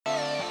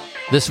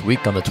This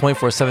week on the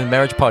 24/7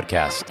 Marriage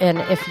Podcast. And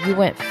if you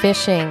went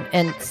fishing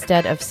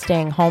instead of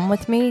staying home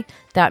with me,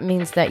 that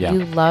means that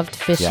you loved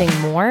fishing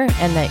more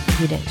and that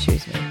you didn't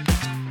choose me.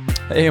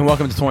 Hey, and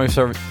welcome to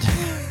 24/7.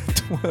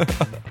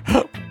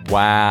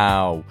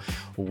 Wow.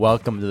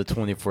 Welcome to the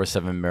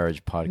 24/7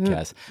 Marriage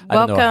Podcast.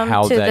 I don't know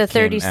how to that the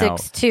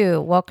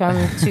 36.2. Welcome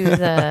to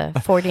the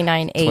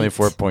 49.8.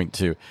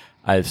 24.2.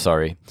 I'm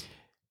sorry.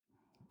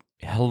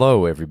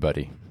 Hello,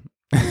 everybody.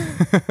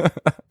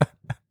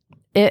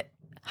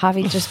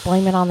 Javi, just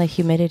blame it on the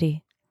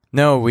humidity.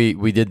 No,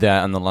 we did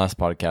that on the last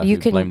podcast. You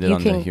we can blamed it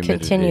on the humidity.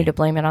 continue to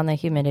blame it on the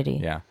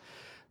humidity. Yeah.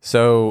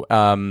 So,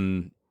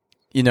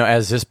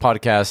 as this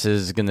podcast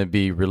is going to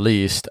be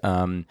released,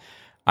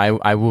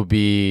 I will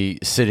be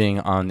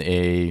sitting on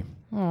a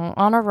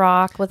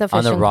rock with a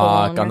fishing pole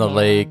on the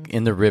lake,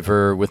 in the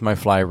river with my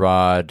fly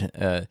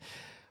rod,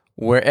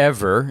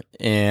 wherever.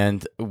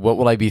 And what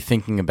will I be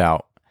thinking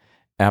about?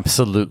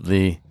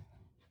 Absolutely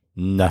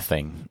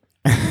nothing.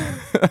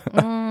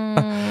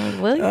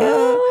 Will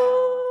you?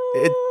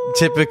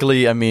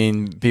 Typically,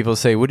 people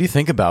say, what do you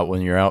think about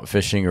when you're out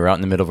fishing or out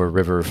in the middle of a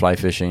river or fly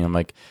fishing? I'm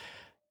like,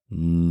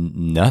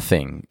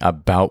 nothing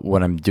about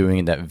what I'm doing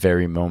in that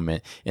very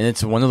moment. And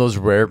it's one of those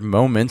rare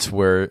moments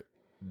where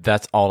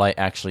that's all I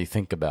actually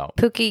think about.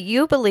 Pookie,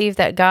 you believe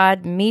that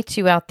God meets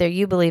you out there.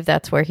 You believe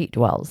that's where he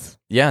dwells.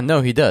 Yeah, no,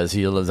 he does.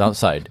 He lives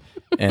outside.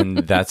 And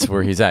that's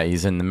where he's at.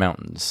 He's in the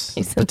mountains.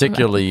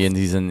 Particularly, and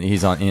he's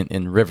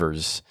in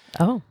rivers.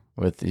 Oh.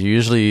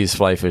 Usually he's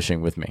fly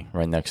fishing with me,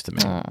 right next to me.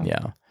 Oh.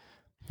 Yeah.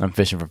 I'm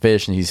fishing for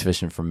fish and he's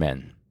fishing for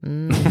men.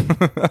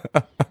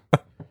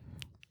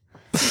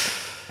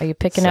 Are you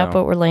picking up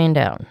what we're laying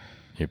down?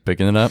 You're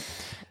picking it up?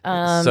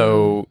 And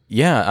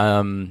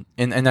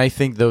I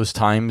think those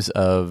times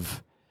I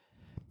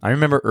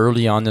remember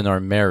early on in our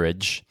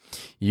marriage,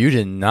 you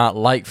did not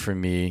like for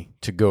me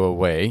to go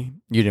away.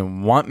 You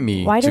didn't want me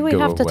to go away. Why do we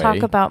have to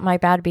talk about my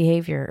bad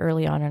behavior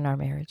early on in our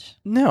marriage?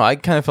 No, I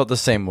kind of felt the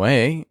same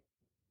way.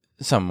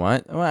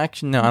 Somewhat. Well,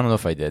 actually, no, I don't know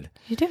if I did.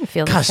 You didn't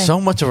feel the same. Gosh, so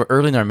much of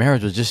early in our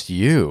marriage was just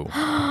you.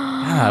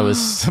 It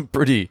was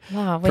pretty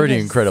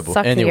incredible.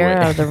 Suck anyway, the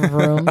air out of the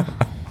room.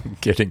 I'm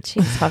kidding.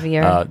 Jeez,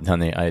 Javier.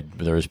 Honey,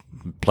 there's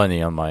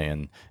plenty on my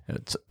end.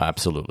 It's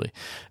absolutely.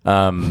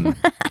 But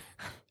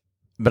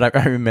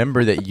I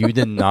remember that you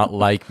did not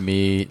like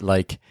me.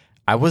 Like,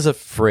 I was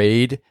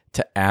afraid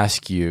to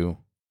ask you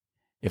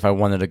if I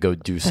wanted to go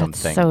do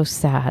something. So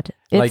sad.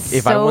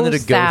 If I wanted to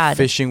go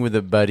fishing with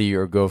a buddy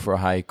or go for a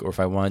hike, or if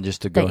I wanted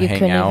just to go hang out. You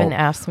couldn't even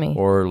ask me.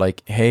 Or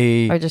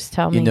hey. Or just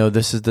tell me.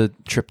 This is the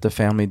trip the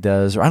family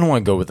does. Or I don't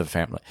want to go with the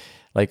family.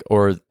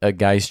 Or a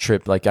guy's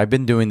trip. I've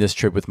been doing this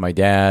trip with my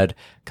dad,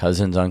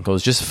 cousins,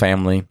 uncles, just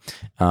family.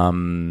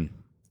 And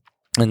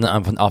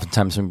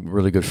oftentimes some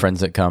really good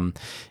friends that come.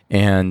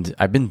 And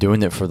I've been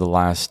doing it for the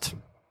last...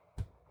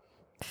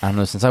 I don't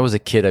know, since I was a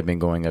kid, I've been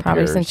going up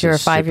Probably here. Since you were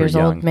 5 years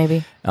old,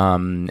 maybe.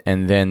 And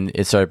then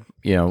it's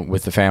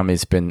with the family,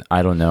 it's been,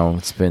 I don't know,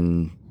 it's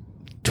been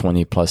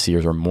 20 plus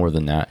years or more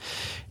than that.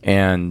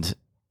 And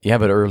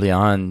but early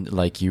on,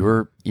 I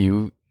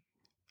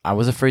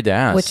was afraid to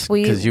ask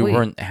because you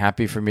weren't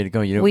happy for me to go.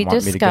 You didn't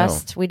want me to go.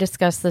 We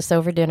discussed this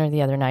over dinner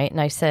the other night,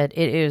 and I said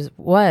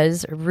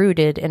was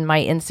rooted in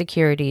my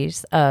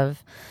insecurities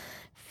of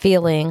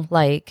feeling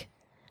like,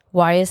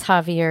 why is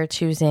Javier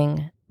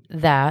choosing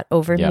that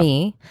over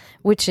me,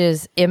 which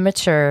is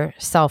immature,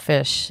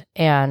 selfish,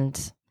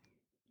 and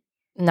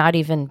not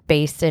even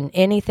based in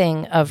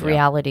anything of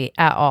reality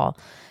at all.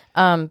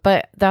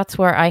 But that's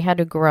where I had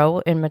to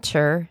grow and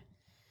mature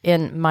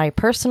in my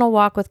personal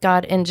walk with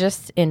God and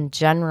just in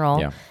general.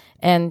 Yeah.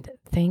 And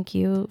thank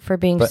you for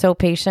being so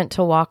patient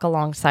to walk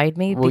alongside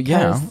me. Well,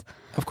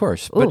 of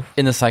course. But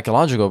in the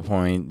psychological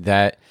point,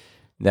 that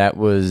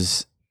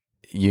was,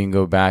 you can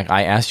go back.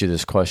 I asked you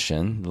this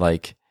question,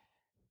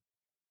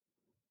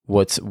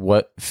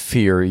 what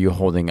fear are you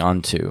holding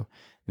on to,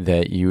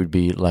 that you would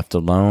be left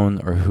alone,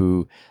 or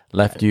who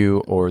left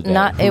you, or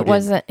that it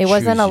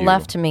wasn't a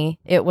left me.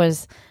 It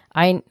was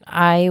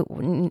I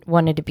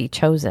wanted to be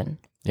chosen.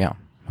 Yeah,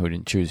 who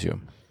didn't choose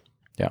you?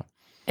 Yeah.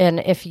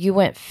 And if you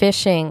went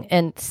fishing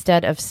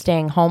instead of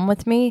staying home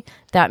with me,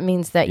 that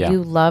means that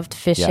you loved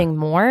fishing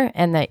more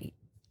and that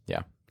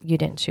you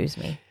didn't choose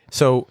me.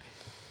 So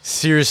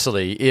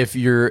seriously, if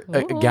you're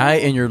a guy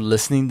and you're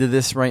listening to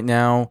this right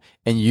now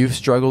and you've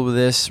struggled with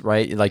this,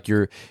 right? Like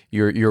your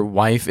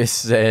wife has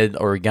said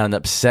or gotten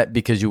upset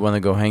because you want to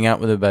go hang out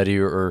with a buddy,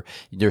 or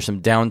there's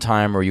some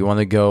downtime, or you want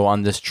to go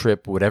on this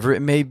trip, whatever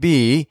it may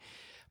be,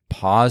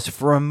 pause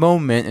for a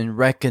moment and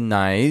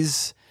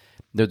recognize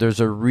that there's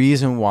a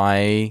reason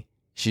why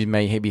she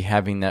may be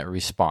having that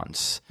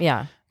response.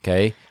 Yeah.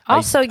 Okay.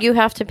 Also, you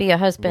have to be a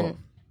husband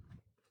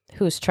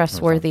who's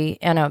trustworthy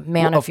and a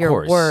man of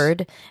your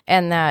word,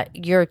 and that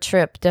your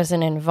trip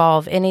doesn't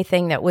involve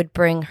anything that would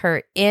bring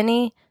her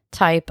any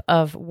type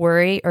of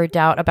worry or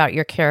doubt about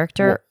your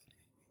character.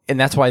 And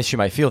that's why she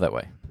might feel that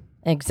way.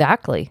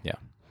 Exactly. Yeah.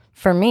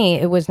 For me,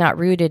 it was not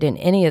rooted in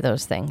any of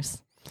those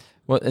things.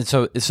 Well, and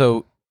so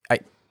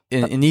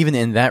and even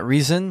in that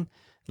reason,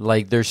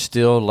 like there's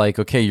still like,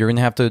 okay, you're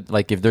gonna have to,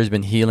 like, if there's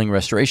been healing,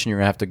 restoration, you're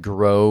gonna have to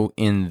grow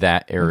in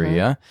that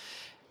area.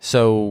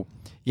 So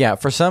yeah,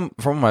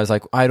 from I was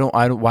like, I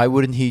don't, why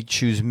wouldn't he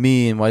choose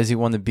me, and why does he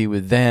want to be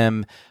with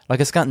them? Like,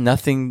 it's got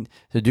nothing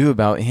to do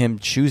about him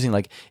choosing.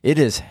 Like, it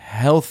is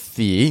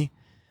healthy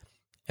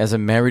as a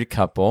married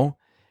couple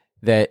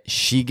that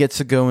she gets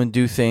to go and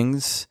do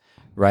things,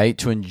 right?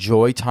 To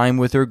enjoy time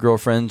with her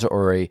girlfriends,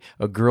 or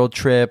a girl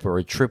trip, or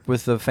a trip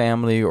with the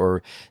family.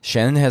 Or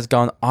Shannon has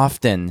gone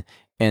often,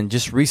 and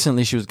just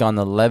recently she was gone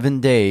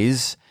 11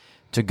 days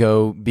to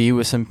go be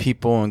with some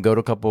people and go to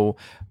a couple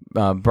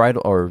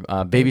bridal or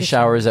baby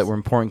showers that were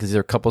important, because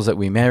they're couples that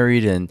we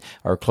married and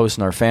are close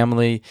in our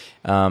family.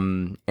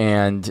 Saw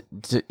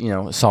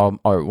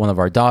one of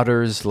our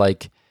daughters.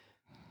 Like,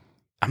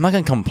 I'm not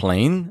going to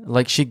complain.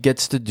 Like, she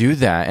gets to do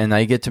that, and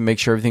I get to make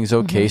sure everything's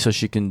okay so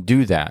she can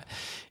do that.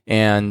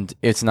 And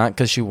it's not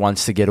because she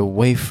wants to get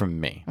away from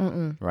me,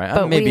 right?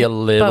 But maybe a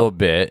little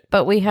bit.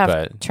 But we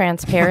have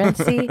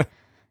transparency.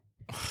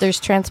 There's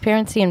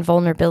transparency and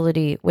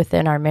vulnerability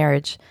within our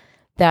marriage,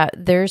 that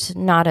there's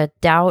not a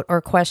doubt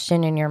or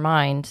question in your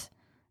mind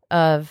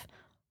of,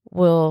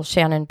 will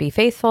Shannon be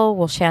faithful?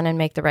 Will Shannon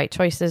make the right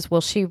choices?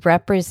 Will she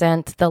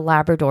represent the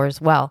Labradors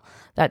well?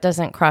 That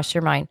doesn't cross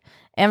your mind.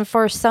 And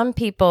for some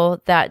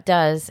people that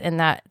does, and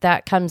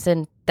that comes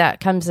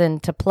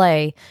into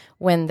play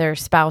when their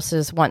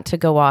spouses want to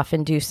go off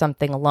and do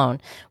something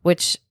alone,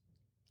 which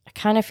I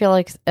kind of feel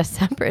like a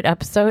separate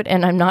episode.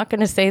 And I'm not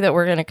going to say that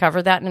we're going to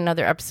cover that in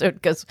another episode,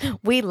 because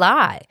we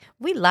lie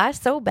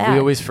so bad. We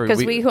always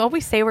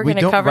say we're going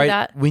to cover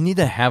that. We need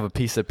to have a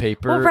piece of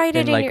paper write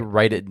and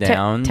write it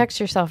down. Text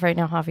yourself right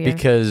now, Javier.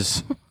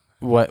 Because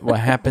what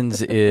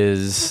happens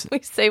is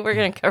we say we're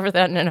going to cover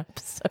that in an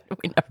episode.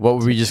 What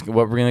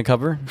we're going to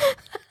cover?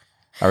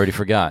 I already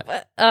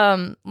forgot.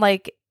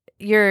 Like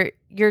your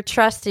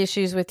trust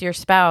issues with your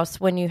spouse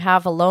when you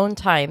have alone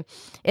time.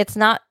 It's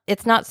not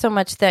so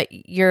much that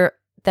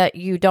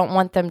you don't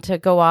want them to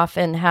go off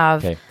and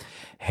have. Okay.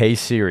 Hey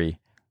Siri,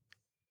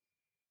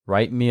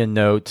 write me a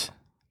note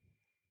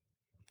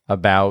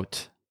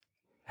about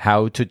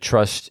how to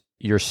trust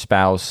your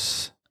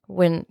spouse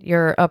when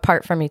you're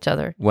apart from each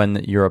other.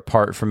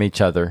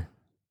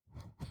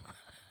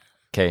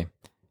 Okay.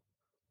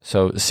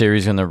 So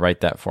Siri's going to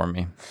write that for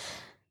me.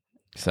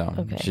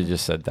 So She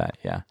just said that.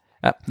 Yeah.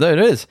 There it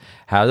is.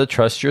 How to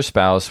trust your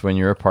spouse when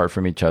you're apart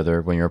from each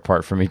other.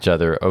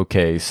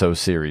 Okay. So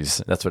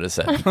Siri's. That's what it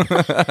said.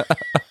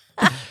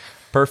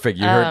 Perfect.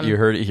 You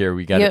heard it here.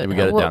 We got it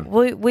down.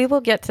 We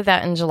will get to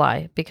that in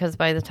July, because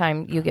by the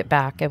time you get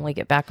back and we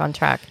get back on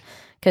track,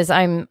 because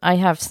I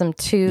have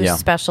two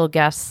special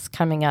guests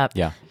coming up.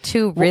 Yeah.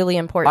 Two really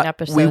important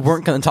episodes. We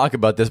weren't going to talk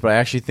about this, but I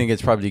actually think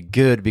it's probably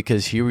good,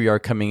 because here we are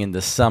coming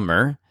into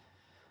summer,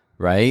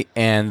 right?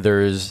 And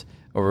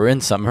we're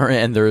in summer,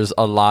 and there's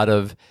a lot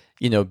of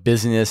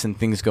business and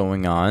things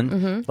going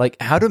on.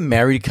 Like, how do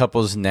married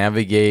couples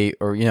navigate,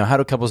 or how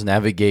do couples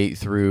navigate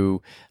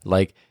through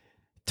like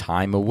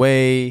time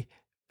away,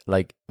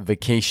 like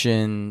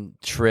vacation,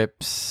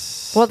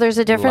 trips? Well, there's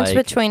a difference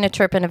between a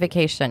trip and a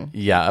vacation.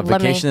 Yeah, a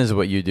vacation is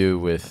what you do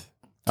with.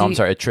 I'm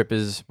sorry, a trip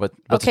is what's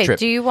a trip?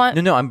 Do you want?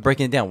 No, I'm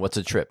breaking it down. What's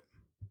a trip?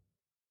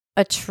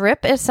 A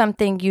trip is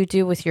something you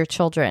do with your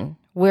children.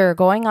 We're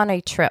going on a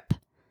trip.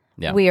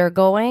 Yeah. We are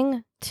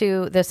going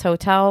to this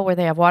hotel where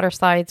they have water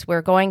slides.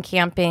 We're going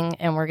camping,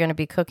 and we're going to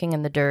be cooking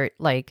in the dirt.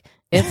 Like,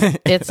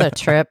 it's a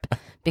trip,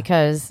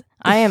 because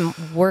I am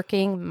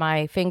working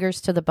my fingers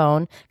to the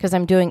bone, because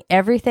I'm doing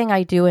everything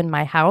I do in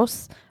my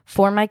house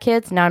for my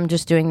kids. Now I'm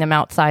just doing them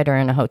outside or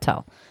in a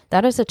hotel.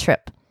 That is a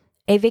trip.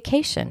 A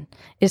vacation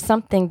is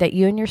something that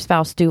you and your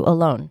spouse do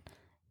alone,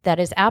 that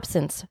is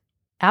absent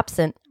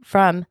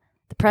from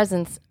the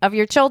presence of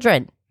your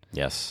children.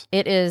 Yes.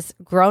 It is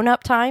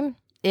grown-up time.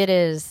 It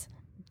is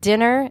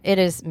dinner. It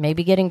is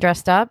maybe getting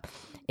dressed up.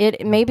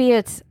 Maybe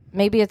it's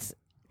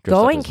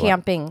going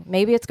camping.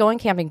 Maybe it's going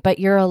camping, but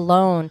you're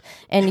alone,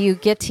 and you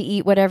get to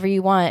eat whatever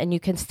you want, and you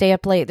can stay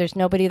up late. There's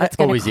nobody that's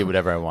going to always eat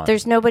whatever I want.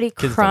 There's nobody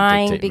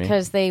crying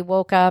because they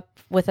woke up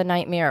with a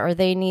nightmare, or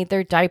they need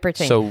their diaper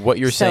changed. So what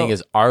you're saying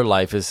is our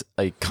life is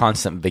a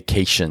constant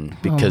vacation,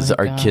 because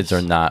our kids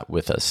are not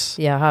with us.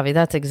 Yeah, Javi,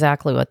 that's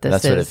exactly what this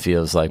is. That's what it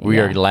feels like. We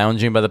are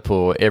lounging by the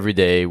pool every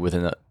day with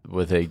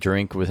a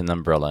drink with an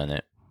umbrella in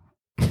it.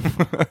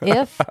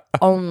 If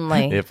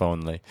only. If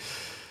only.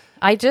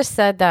 I just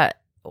said that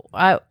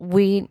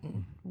we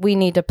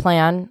need to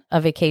plan a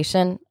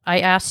vacation.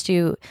 I asked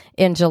you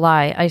in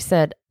July, I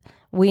said,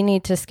 we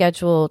need to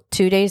schedule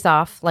 2 days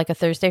off, like a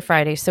Thursday,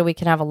 Friday, so we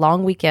can have a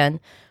long weekend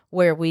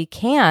where we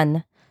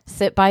can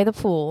sit by the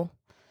pool,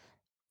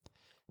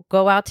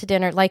 go out to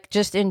dinner, like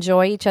just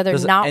enjoy each other,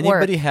 not work. Does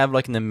anybody have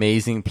like an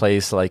amazing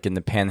place like in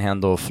the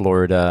Panhandle of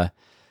Florida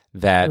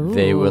that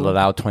they will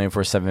allow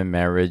 24/7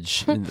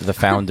 marriage, the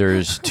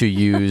founders to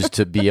use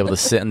to be able to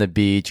sit on the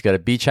beach? You got a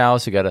beach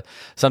house, you got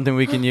something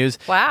we can use.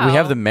 Wow. We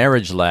have the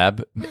marriage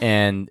lab,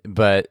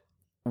 but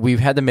we've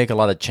had to make a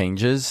lot of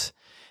changes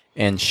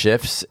and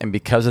shifts, and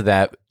because of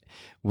that,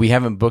 we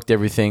haven't booked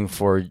everything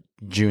for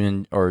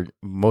June or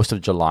most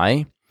of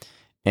July,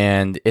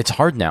 and it's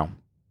hard now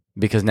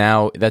because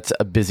now that's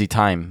a busy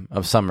time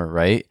of summer,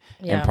 right?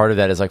 Yeah. And part of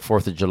that is like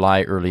 4th of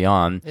July early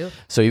on. Oof.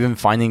 So even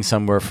finding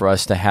somewhere for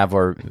us to have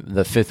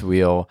the fifth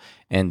wheel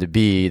and to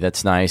be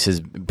that's nice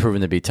is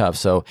proven to be tough.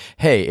 So,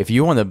 hey, if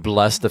you want to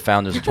bless the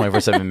founders of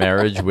 24/7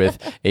 Marriage with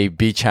a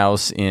beach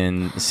house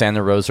in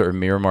Santa Rosa or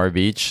Miramar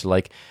Beach,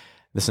 like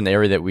this is an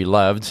area that we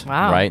loved,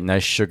 Wow. right?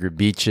 Nice sugar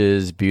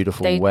beaches,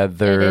 beautiful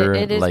weather.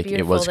 It is like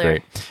it was beautiful there.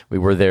 great. We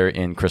were there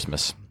in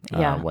Christmas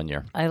Yeah. 1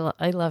 year. I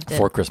loved it.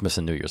 For Christmas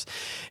and New Year's.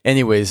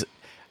 Anyways,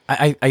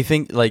 I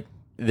think like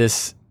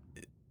this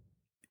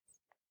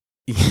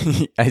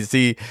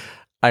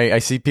I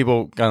see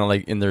people kind of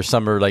like in their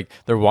summer, like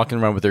they're walking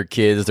around with their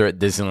kids, they're at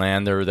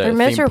Disneyland, they're at the theme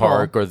miserable.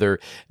 park, or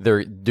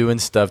they're doing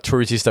stuff,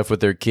 touristy stuff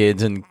with their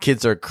kids, and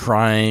kids are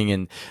crying,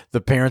 and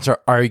the parents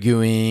are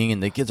arguing,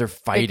 and the kids are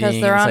fighting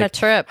because they're It's on like, a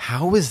trip.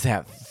 How is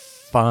that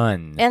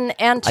fun? And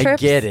trips. I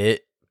get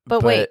it,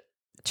 But wait,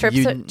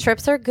 you-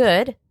 trips are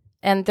good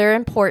and they're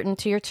important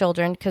to your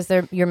children because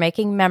you're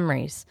making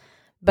memories.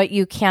 But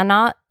you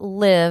cannot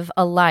live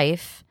a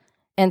life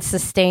and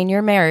sustain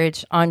your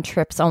marriage on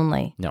trips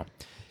only. No.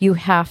 You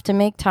have to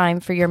make time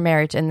for your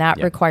marriage, and that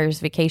Yeah.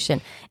 requires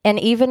vacation. And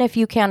even if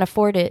you can't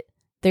afford it,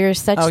 there is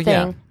such Oh,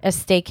 thing yeah. as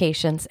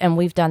staycations, and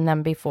we've done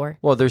them before.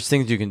 Well, there's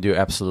things you can do,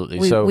 absolutely.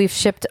 We've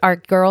shipped our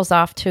girls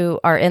off to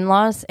our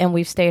in-laws, and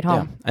we've stayed Yeah.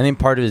 home. I think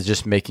part of it is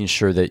just making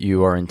sure that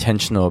you are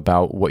intentional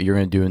about what you're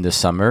going to do in the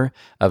summer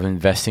of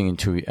investing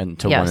into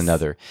Yes. one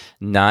another.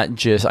 Not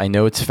just, I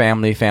know it's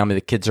family,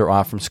 the kids are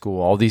off from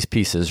school, all these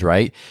pieces,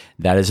 right?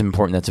 That is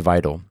important. That's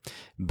vital.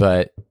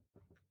 But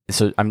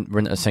so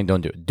we're not saying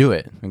don't do it. Do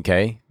it,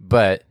 okay?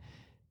 But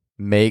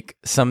make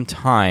some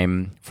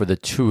time for the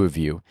two of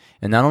you.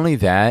 And not only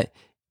that,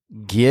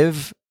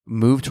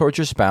 move towards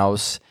your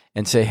spouse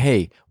and say,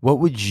 hey, what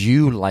would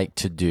you like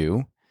to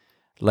do?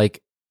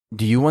 Like,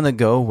 do you want to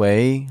go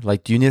away?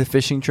 Like, do you need a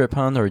fishing trip,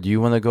 hon? Or do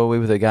you want to go away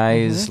with the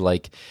guys?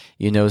 Like,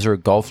 is there a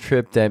golf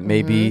trip that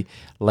maybe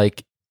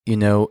like,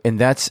 and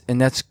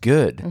that's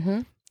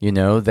good.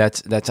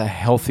 That's a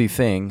healthy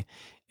thing.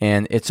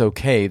 And it's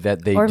okay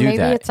that they Or do maybe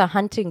that. it's a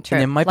hunting trip.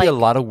 And it might be a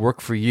lot of work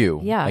for you.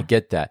 Yeah. I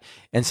get that.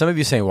 And some of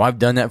you saying, well, I've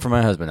done that for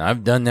my husband.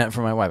 I've done that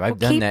for my wife. I've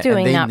done keep that.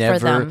 doing and that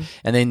for them.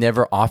 And they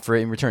never offer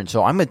it in return.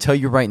 So I'm going to tell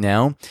you right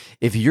now,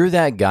 if you're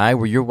that guy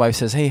where your wife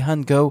says, hey,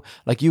 hun, go,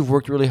 like you've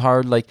worked really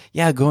hard, like,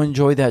 yeah, go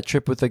enjoy that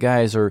trip with the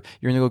guys, or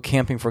you're going to go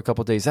camping for a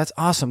couple of days. That's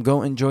awesome.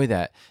 Go enjoy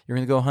that. You're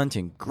going to go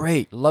hunting.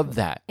 Great. Love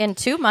that. In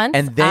 2 months,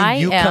 And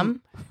then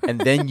am. and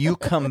then you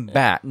come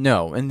back.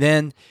 No. And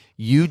then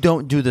you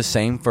don't do the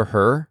same for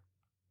her.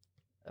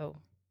 Oh.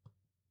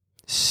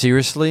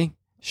 Seriously,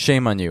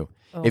 shame on you.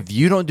 Oh. If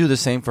you don't do the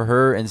same for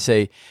her and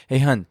say, hey,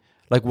 hun,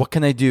 like, what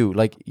can I do?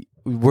 Like,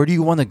 where do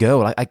you want to go?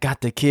 Like, I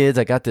got the kids.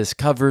 I got this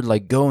covered.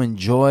 Like, go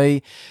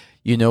enjoy,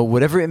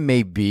 whatever it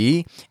may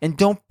be. And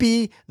don't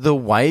be the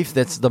wife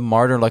that's the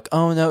martyr. Like,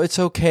 oh, no, it's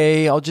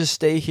okay. I'll just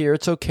stay here.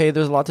 It's okay.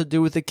 There's a lot to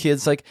do with the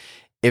kids. Like,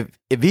 if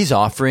he's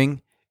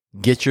offering,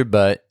 get your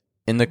butt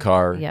in the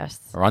car Yes.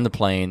 or on the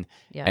plane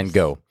Yes. and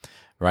go,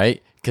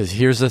 right? Because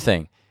here's the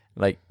thing.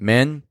 Like,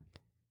 men,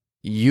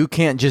 you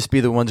can't just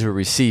be the ones who are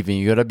receiving.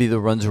 You got to be the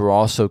ones who are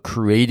also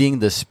creating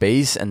the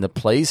space and the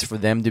place for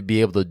them to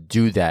be able to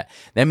do that.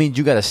 That means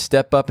you got to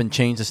step up and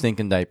change the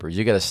stinking diapers.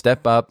 You got to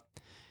step up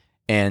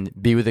and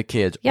be with the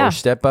kids, Yeah. or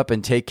step up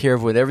and take care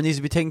of whatever needs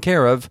to be taken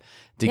care of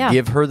to Yeah.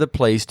 give her the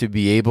place to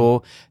be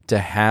able to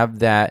have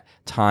that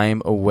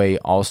time away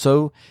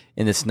also.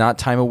 And it's not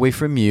time away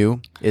from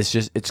you.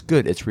 It's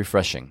good. It's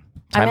refreshing.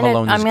 Time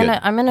alone is good.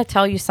 I'm gonna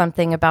tell you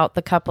something about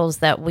the couples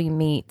that we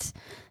meet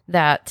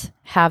that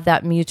have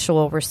that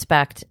mutual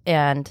respect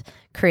and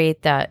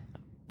create that.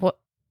 What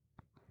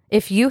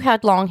if you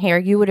had long hair,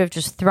 you would have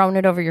just thrown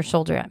it over your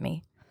shoulder at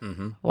me.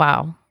 Mm-hmm.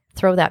 Wow,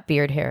 throw that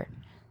beard hair.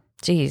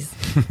 Jeez,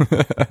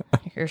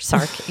 you're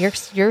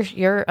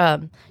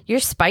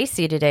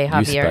spicy today,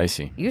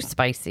 Javier. You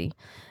spicy.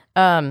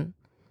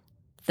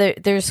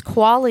 There's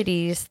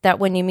qualities that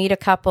when you meet a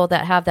couple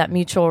that have that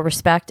mutual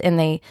respect and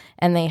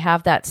they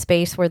have that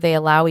space where they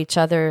allow each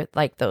other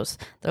like those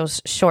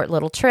short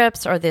little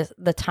trips or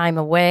the time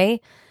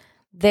away,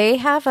 they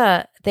have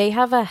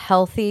a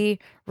healthy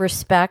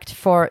respect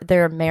for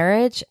their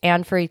marriage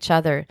and for each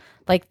other.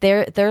 Like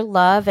their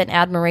love and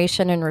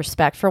admiration and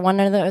respect for one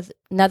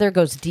another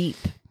goes deep.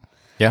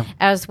 Yeah.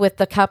 As with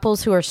the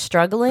couples who are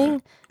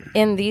struggling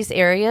in these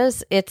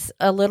areas, it's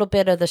a little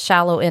bit of the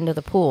shallow end of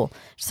the pool.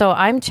 So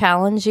I'm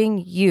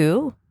challenging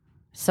you,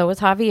 so is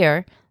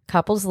Javier,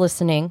 couples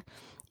listening,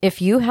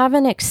 if you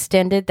haven't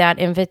extended that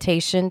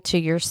invitation to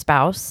your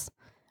spouse,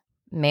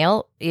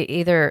 male,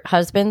 either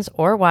husbands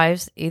or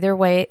wives, either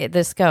way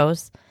this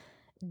goes,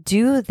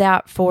 do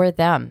that for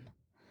them.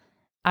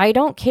 I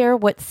don't care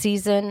what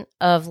season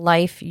of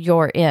life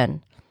you're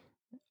in,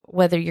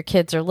 whether your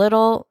kids are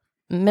little,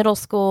 middle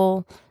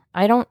school,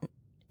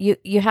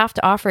 you have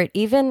to offer it.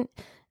 Even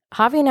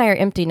Javi and I are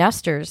empty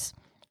nesters,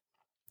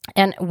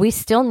 and we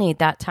still need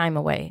that time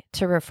away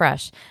to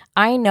refresh.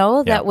 I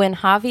know that when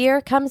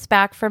Javier comes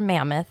back from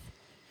Mammoth,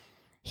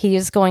 he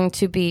is going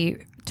to be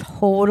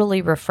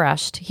totally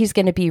refreshed. He's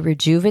going to be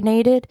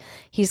rejuvenated.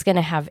 He's going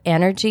to have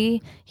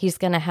energy. He's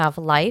going to have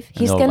life.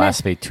 He's it'll going to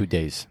last me 2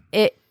 days.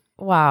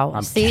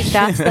 Wow. See,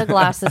 that's the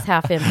glass is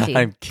half empty.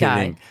 I'm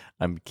kidding. Guy.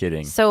 I'm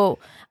kidding. So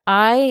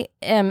I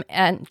am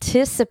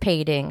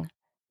anticipating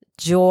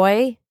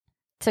joy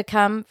to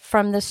come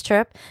from this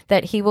trip,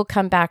 that he will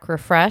come back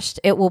refreshed.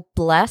 It will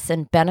bless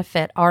and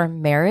benefit our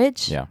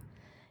marriage. Yeah.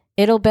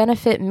 It'll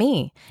benefit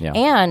me. Yeah.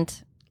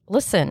 And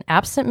listen,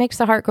 absent makes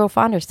the heart grow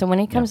fonder. So when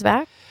he comes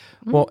back,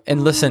 well,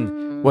 and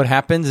listen, what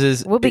happens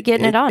is we'll be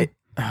getting it on.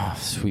 Oh,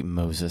 sweet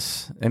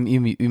Moses. I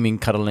mean, you mean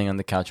cuddling on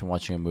the couch and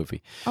watching a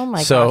movie. Oh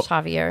my gosh,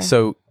 Javier.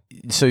 So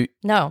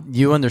no.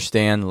 You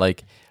understand,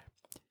 like,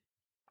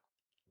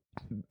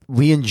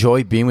 we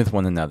enjoy being with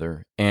one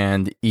another.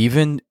 And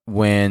even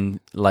when,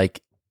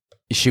 like,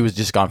 she was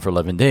just gone for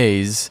 11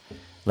 days,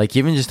 like,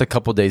 even just a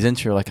couple days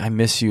into, you're like, I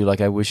miss you. Like,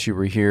 I wish you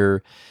were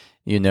here.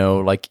 You know,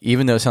 like,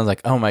 even though it sounds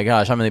like, oh my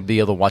gosh, I'm going to be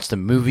able to watch the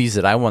movies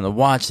that I want to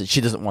watch that she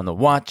doesn't want to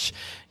watch,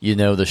 you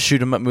know, the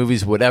shoot 'em up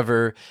movies,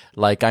 whatever.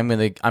 Like, I'm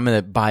going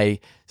to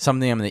buy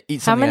something. I'm going to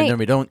eat something I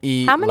normally don't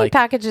eat. How many like,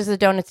 packages of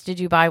donuts did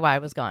you buy while I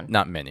was gone?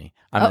 Not many.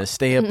 I'm going to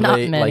stay up not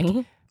late. many.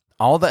 Like,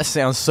 all that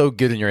sounds so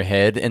good in your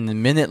head. And the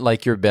minute,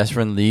 like, your best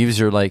friend leaves,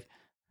 you're like,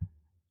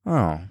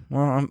 oh,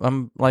 well,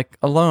 I'm like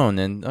alone,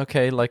 and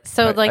okay, like,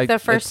 so like the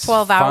first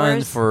 12 fun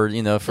hours for,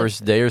 you know,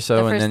 first day or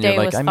so, and then you're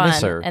like, I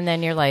miss her, and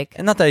then you're like,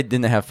 and not that I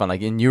didn't have fun,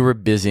 like, and you were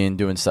busy and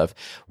doing stuff.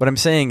 What I'm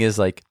saying is,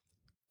 like,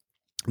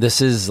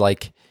 this is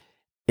like,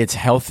 it's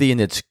healthy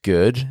and it's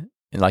good,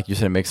 and like you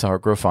said, it makes the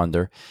heart grow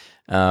fonder,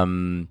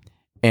 but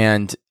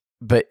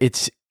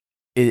it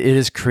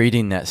is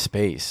creating that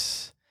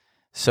space.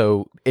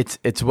 So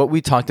it's what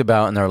we talked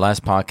about in our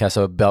last podcast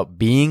about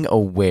being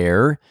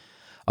aware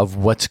of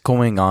what's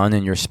going on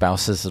in your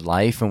spouse's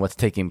life and what's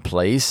taking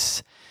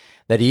place,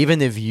 that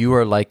even if you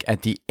are like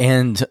at the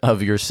end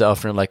of yourself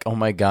and you're like, oh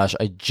my gosh,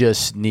 I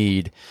just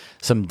need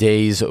some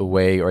days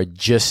away, or I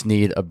just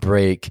need a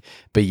break,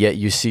 but yet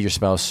you see your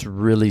spouse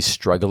really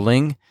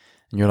struggling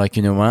and you're like,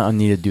 you know what, I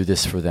need to do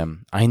this for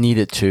them. I need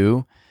it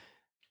too,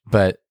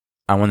 but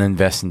I want to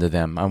invest into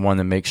them. I want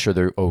to make sure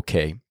they're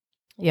okay.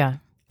 Yeah.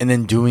 And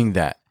then doing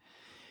that.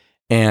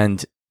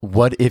 And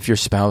what if your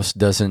spouse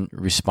doesn't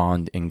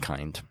respond in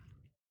kind?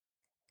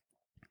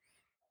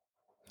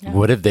 Yeah.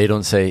 What if they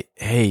don't say,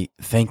 hey,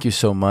 thank you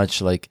so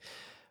much. Like,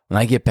 when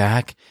I get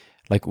back,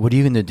 like, what are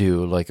you going to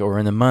do? Like, or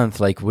in a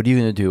month, like, what are you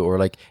going to do? Or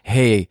like,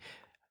 hey,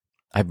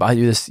 I bought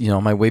you this, you know,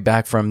 on my way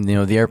back from, you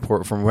know, the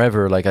airport, from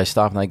wherever, like, I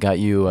stopped and I got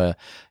you a,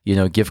 you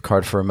know, gift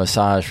card for a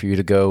massage for you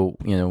to go,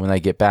 you know, when I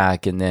get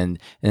back. And then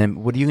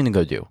what are you going to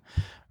go do?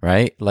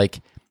 Right? Like,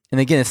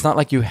 and again, it's not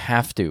like you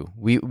have to.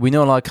 We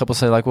know a lot of couples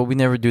say, like, well, we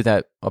never do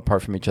that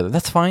apart from each other.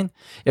 That's fine.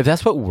 If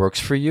that's what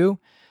works for you,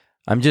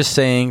 I'm just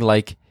saying,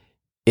 like,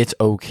 it's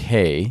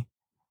okay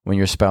when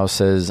your spouse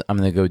says, I'm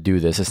going to go do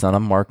this. It's not a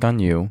mark on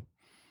you.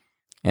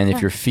 And if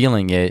you're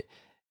feeling it,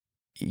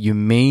 you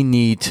may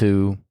need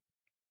to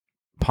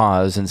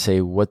pause and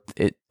say, what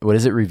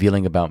is it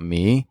revealing about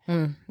me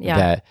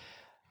that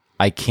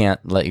I can't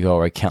let go,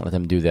 or I can't let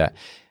them do that.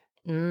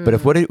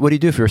 But what do you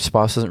do if your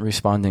spouse doesn't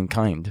respond in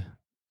kind?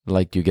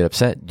 Like, do you get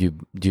upset? Do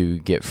you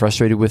get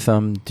frustrated with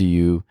them?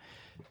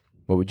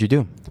 What would you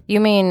do? You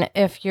mean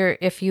if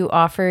you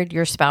offered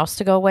your spouse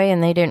to go away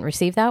and they didn't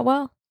receive that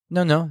well?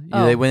 No.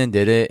 They went and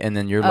did it, and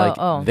then you're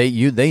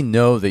they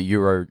know that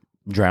you are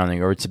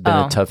drowning, or it's been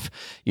a tough,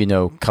 you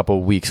know,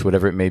 couple weeks,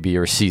 whatever it may be,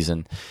 or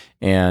season,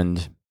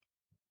 and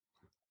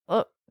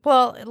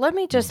well, let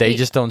me just they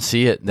just don't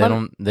see it. They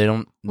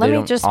don't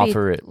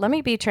offer it. Let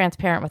me be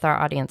transparent with our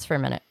audience for a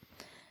minute.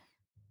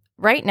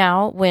 Right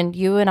now, when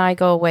you and I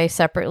go away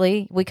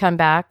separately, we come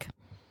back,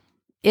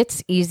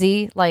 it's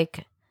easy.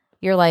 Like,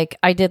 you're like,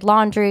 I did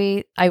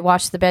laundry, I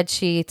washed the bed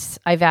sheets,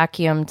 I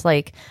vacuumed,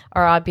 like,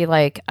 or I'd be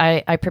like,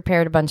 I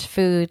prepared a bunch of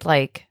food.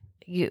 Like,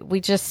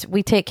 we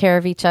take care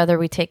of each other.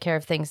 We take care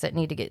of things that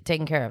need to get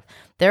taken care of.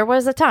 There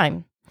was a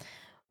time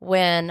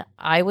when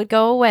I would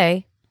go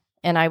away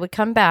and I would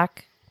come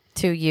back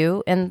to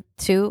you and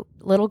two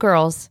little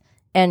girls,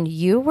 and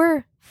you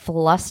were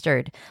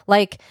flustered.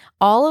 Like,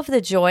 all of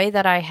the joy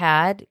that I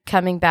had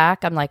coming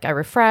back, I'm like, I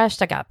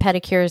refreshed, I got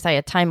pedicures, I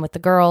had time with the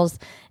girls,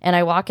 and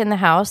I walk in the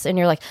house and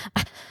you're like,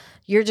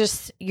 you're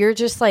just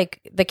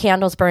like the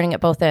candles burning at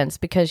both ends,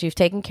 because you've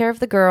taken care of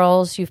the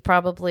girls, you've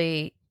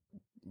probably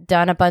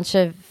done a bunch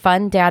of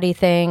fun daddy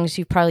things,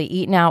 you've probably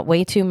eaten out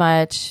way too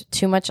much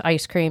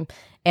ice cream,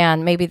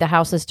 and maybe the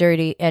house is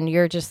dirty, and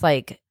you're just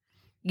like,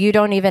 you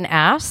don't even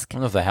ask. I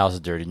don't know if the house is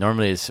dirty.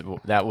 Normally,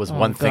 that was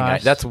one thing.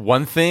 That's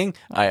one thing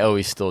I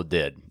always still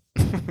did.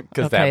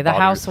 Okay, the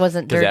house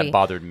wasn't dirty. Because that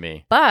bothered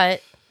me.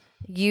 But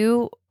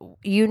you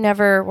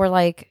never were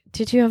like,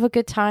 did you have a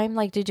good time?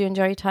 Like, did you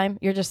enjoy your time?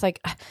 You're just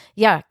like,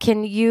 yeah,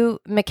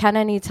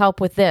 McKenna needs help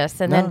with this.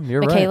 And then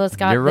Michaela's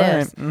got this.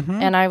 Right.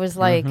 Mm-hmm. And I was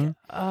like,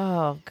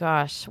 oh,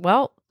 gosh.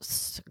 Well,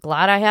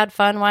 glad I had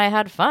fun while I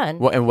had fun.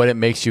 Well, and what it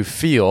makes you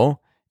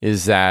feel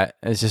is that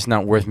it's just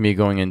not worth me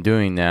going and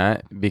doing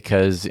that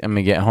because I'm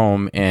gonna get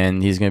home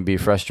and he's gonna be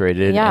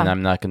frustrated and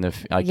I'm not gonna.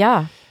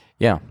 Yeah.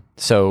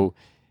 So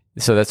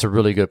that's a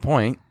really good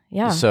point.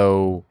 Yeah.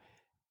 So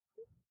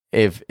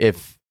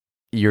if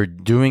you're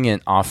doing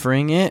and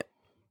offering it,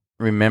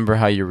 remember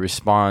how you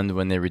respond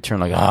when they return.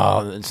 Like,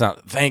 oh, it's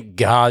not. Thank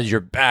God you're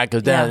back.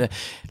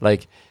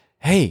 Like,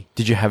 hey,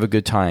 did you have a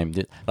good time?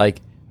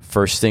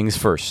 First things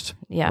first.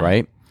 Yeah.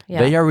 Right.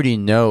 Yeah. They already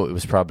know it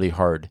was probably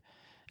hard.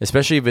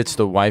 Especially if it's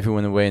the wife who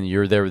went away and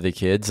you're there with the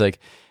kids, like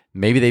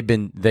maybe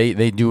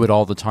they do it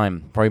all the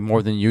time, probably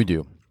more than you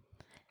do.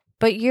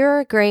 But you're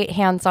a great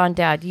hands-on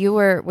dad.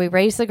 We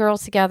raised the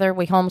girls together.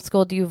 We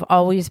homeschooled. You've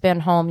always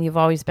been home. You've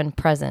always been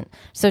present.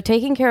 So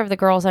taking care of the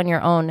girls on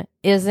your own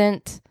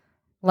isn't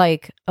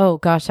like, oh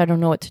gosh, I don't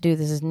know what to do.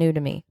 This is new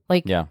to me.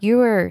 Like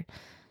you're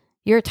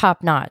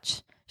top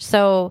notch.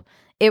 So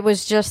it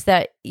was just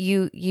that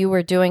you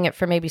were doing it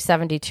for maybe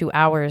 72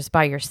 hours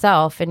by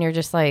yourself, and you're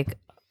just like,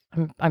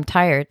 I'm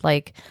tired.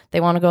 Like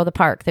they want to go to the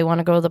park. They want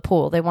to go to the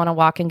pool. They want to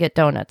walk and get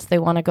donuts. They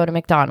want to go to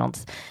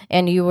McDonald's.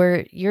 And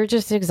you're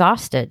just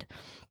exhausted.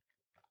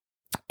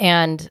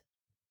 And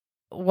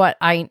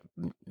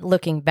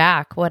looking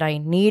back, what I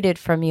needed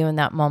from you in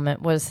that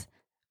moment was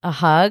a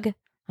hug.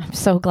 I'm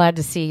so glad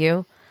to see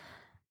you.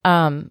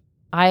 I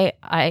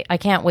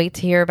can't wait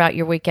to hear about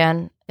your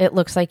weekend. It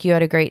looks like you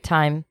had a great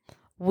time.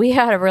 We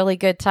had a really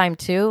good time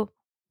too,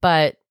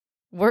 but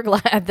we're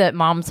glad that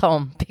mom's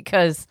home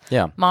because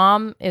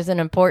mom is an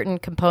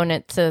important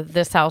component to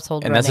this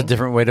household. And that's a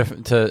different way to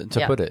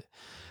put it.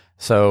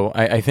 So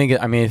I think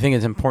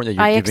it's important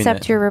that you're giving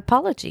accept your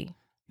apology.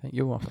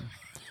 You're welcome.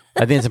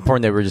 I think it's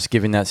important that we're just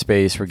giving that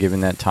space, we're giving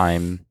that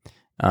time.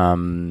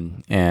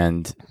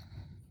 And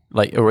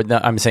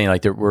I'm saying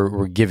like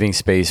we're giving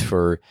space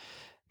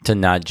to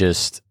not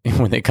just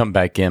when they come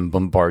back in,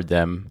 bombard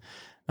them.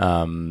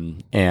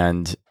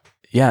 And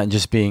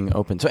just being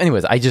open. So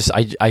anyways, I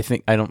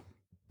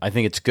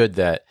think it's good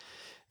to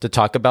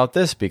talk about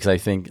this because I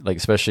think like,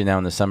 especially now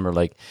in the summer,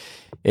 like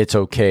it's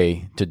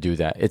okay to do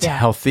that. It's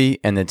healthy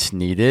and it's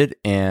needed.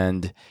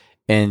 And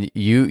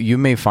you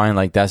may find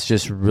like that's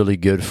just really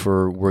good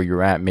for where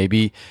you're at.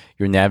 Maybe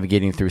you're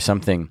navigating through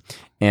something.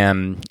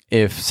 And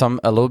if a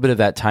little bit of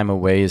that time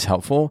away is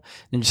helpful,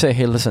 then just say,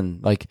 hey, listen,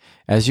 like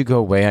as you go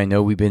away, I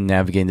know we've been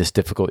navigating this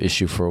difficult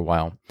issue for a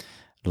while.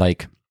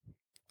 Like,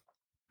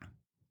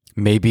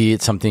 maybe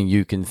it's something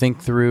you can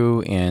think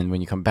through, and when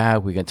you come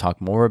back, we can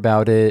talk more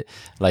about it.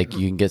 Like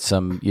you can get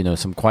some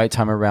quiet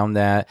time around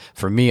that.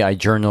 For me, I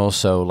journal,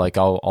 so like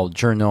I'll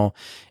journal,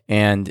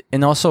 and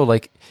also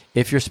like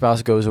if your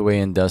spouse goes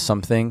away and does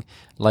something,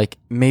 like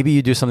maybe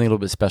you do something a little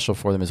bit special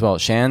for them as well.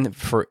 Shan,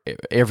 for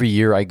every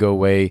year I go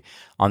away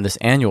on this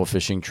annual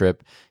fishing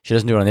trip. She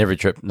doesn't do it on every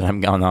trip that I'm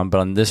gone on, but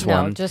on this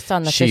one, just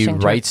on the she fishing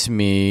writes trip.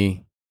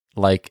 Me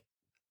like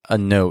a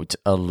note,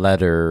 a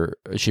letter.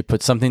 She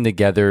puts something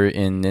together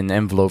in an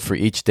envelope for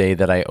each day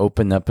that I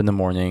open up in the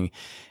morning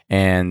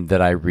and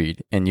that I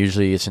read. And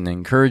usually it's an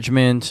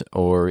encouragement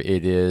or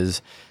it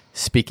is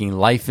speaking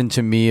life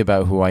into me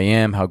about who I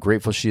am, how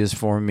grateful she is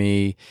for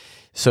me.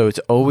 So it's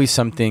always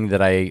something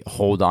that I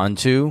hold on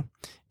to,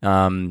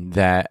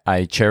 that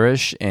I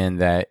cherish, and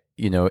that,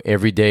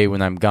 every day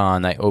when I'm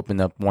gone, I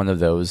open up one of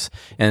those,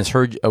 and it's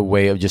her a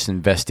way of just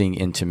investing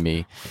into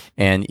me.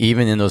 And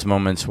even in those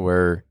moments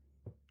where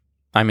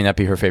I may not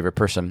be her favorite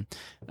person.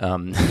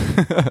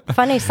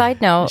 Funny side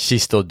note.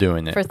 She's still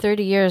doing it. For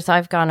 30 years,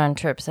 I've gone on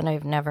trips and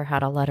I've never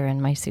had a letter in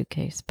my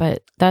suitcase.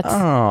 But that's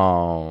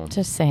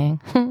just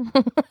saying.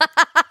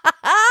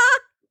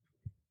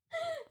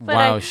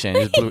 Wow, Shane,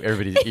 you just blew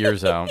everybody's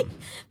ears out.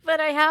 But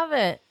I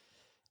haven't.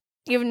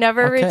 You've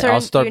never returned. I'll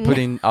start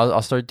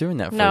doing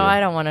that for you. No, I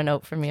don't want a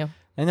note from you.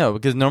 I know,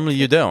 because normally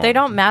you don't. They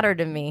don't matter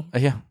to me.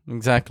 Yeah,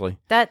 exactly.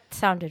 That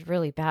sounded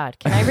really bad.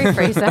 Can I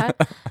rephrase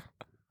that?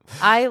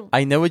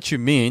 I know what you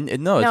mean.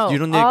 No, you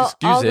don't need to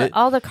excuse it.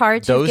 All the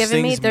cards those you've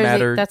given me,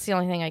 matter, that's the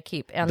only thing I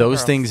keep. And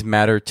those things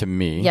matter to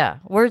me. Yeah,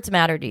 words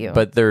matter to you.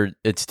 But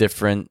it's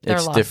different.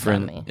 It's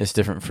different. It's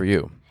different for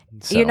you.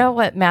 So. You know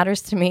what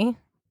matters to me?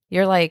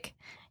 You're like,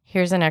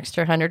 here's an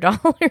extra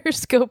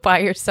 $100. Go buy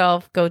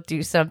yourself. Go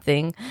do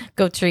something.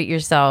 Go treat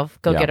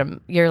yourself. Go get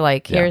them. You're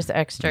like, here's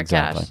extra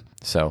cash.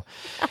 So,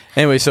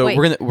 anyway,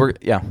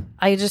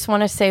 I just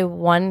want to say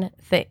one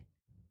thing,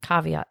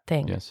 caveat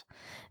thing. Yes.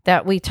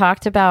 That we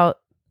talked about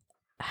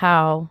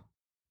how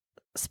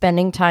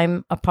spending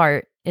time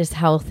apart is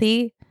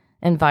healthy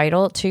and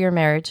vital to your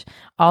marriage.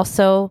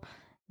 Also,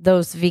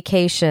 those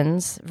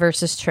vacations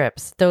versus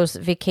trips,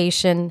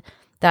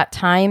 that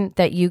time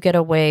that you get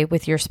away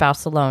with your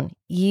spouse alone,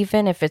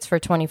 even if it's for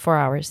 24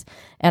 hours.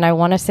 And I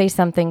want to say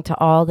something to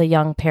all the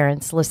young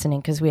parents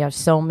listening, because we have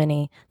so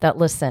many that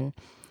listen.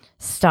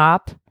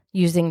 Stop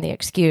using the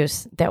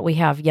excuse that we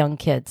have young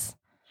kids,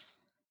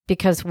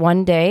 because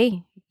one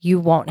day you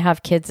won't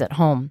have kids at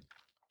home,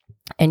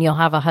 and you'll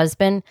have a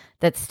husband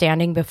that's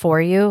standing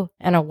before you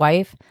and a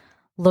wife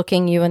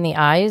looking you in the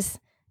eyes,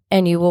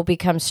 and you will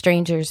become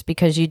strangers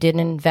because you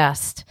didn't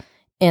invest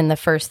in the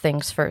first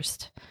things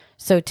first.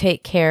 So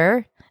take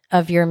care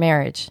of your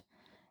marriage.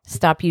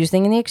 Stop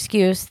using the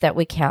excuse that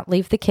we can't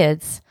leave the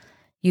kids.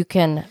 You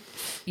can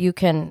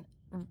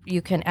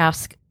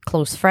ask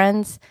close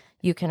friends.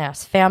 You can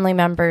ask family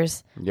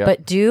members,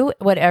 but do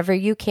whatever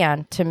you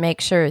can to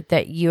make sure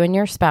that you and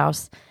your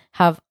spouse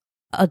have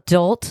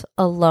adult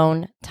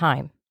alone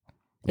time.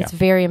 It's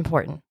very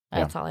important.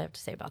 That's all I have to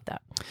say about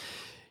that.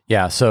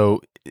 Yeah.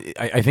 So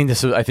I think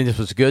this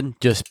was good.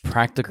 Just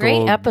practical.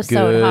 Great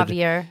episode, good,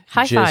 Javier.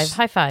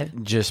 High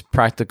five. Just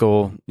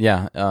practical.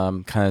 Yeah.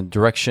 Kind of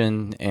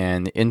direction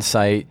and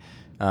insight.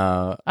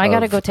 I got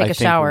to go take a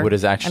shower. What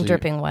is actually, I'm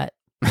dripping wet.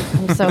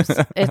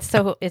 It's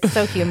so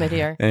humid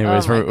here.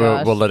 Anyways,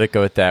 we'll let it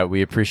go at that.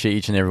 We appreciate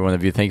each and every one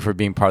of you. Thank you for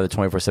being part of the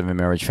 24/7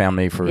 Marriage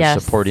family, for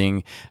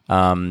supporting,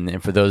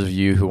 and for those of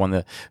you who want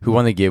to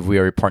give. We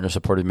are a partner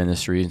supported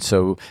ministry, and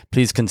so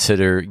please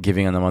consider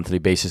giving on a monthly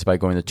basis by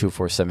going to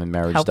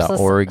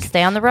 247marriage.org.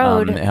 Stay on the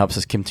road. It helps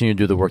us continue to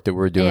do the work that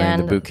we're doing,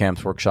 the boot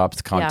camps,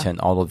 workshops, content,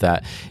 all of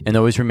that. And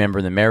always remember,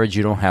 in the marriage,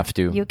 you don't have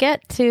to. You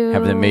get to.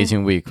 Have an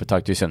amazing week. We'll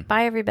talk to you soon.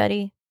 Bye,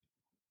 everybody.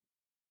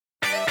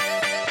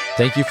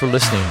 Thank you for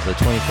listening to the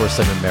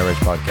 24/7 Marriage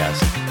Podcast.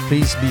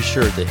 Please be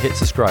sure to hit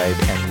subscribe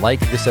and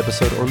like this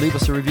episode or leave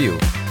us a review.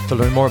 To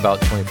learn more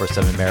about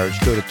 24/7 Marriage,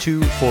 go to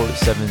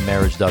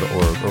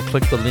 247marriage.org or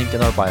click the link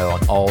in our bio on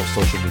all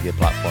social media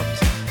platforms.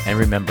 And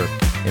remember,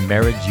 in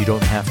marriage, you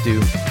don't have to,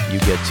 you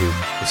get to.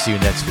 We'll see you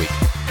next week.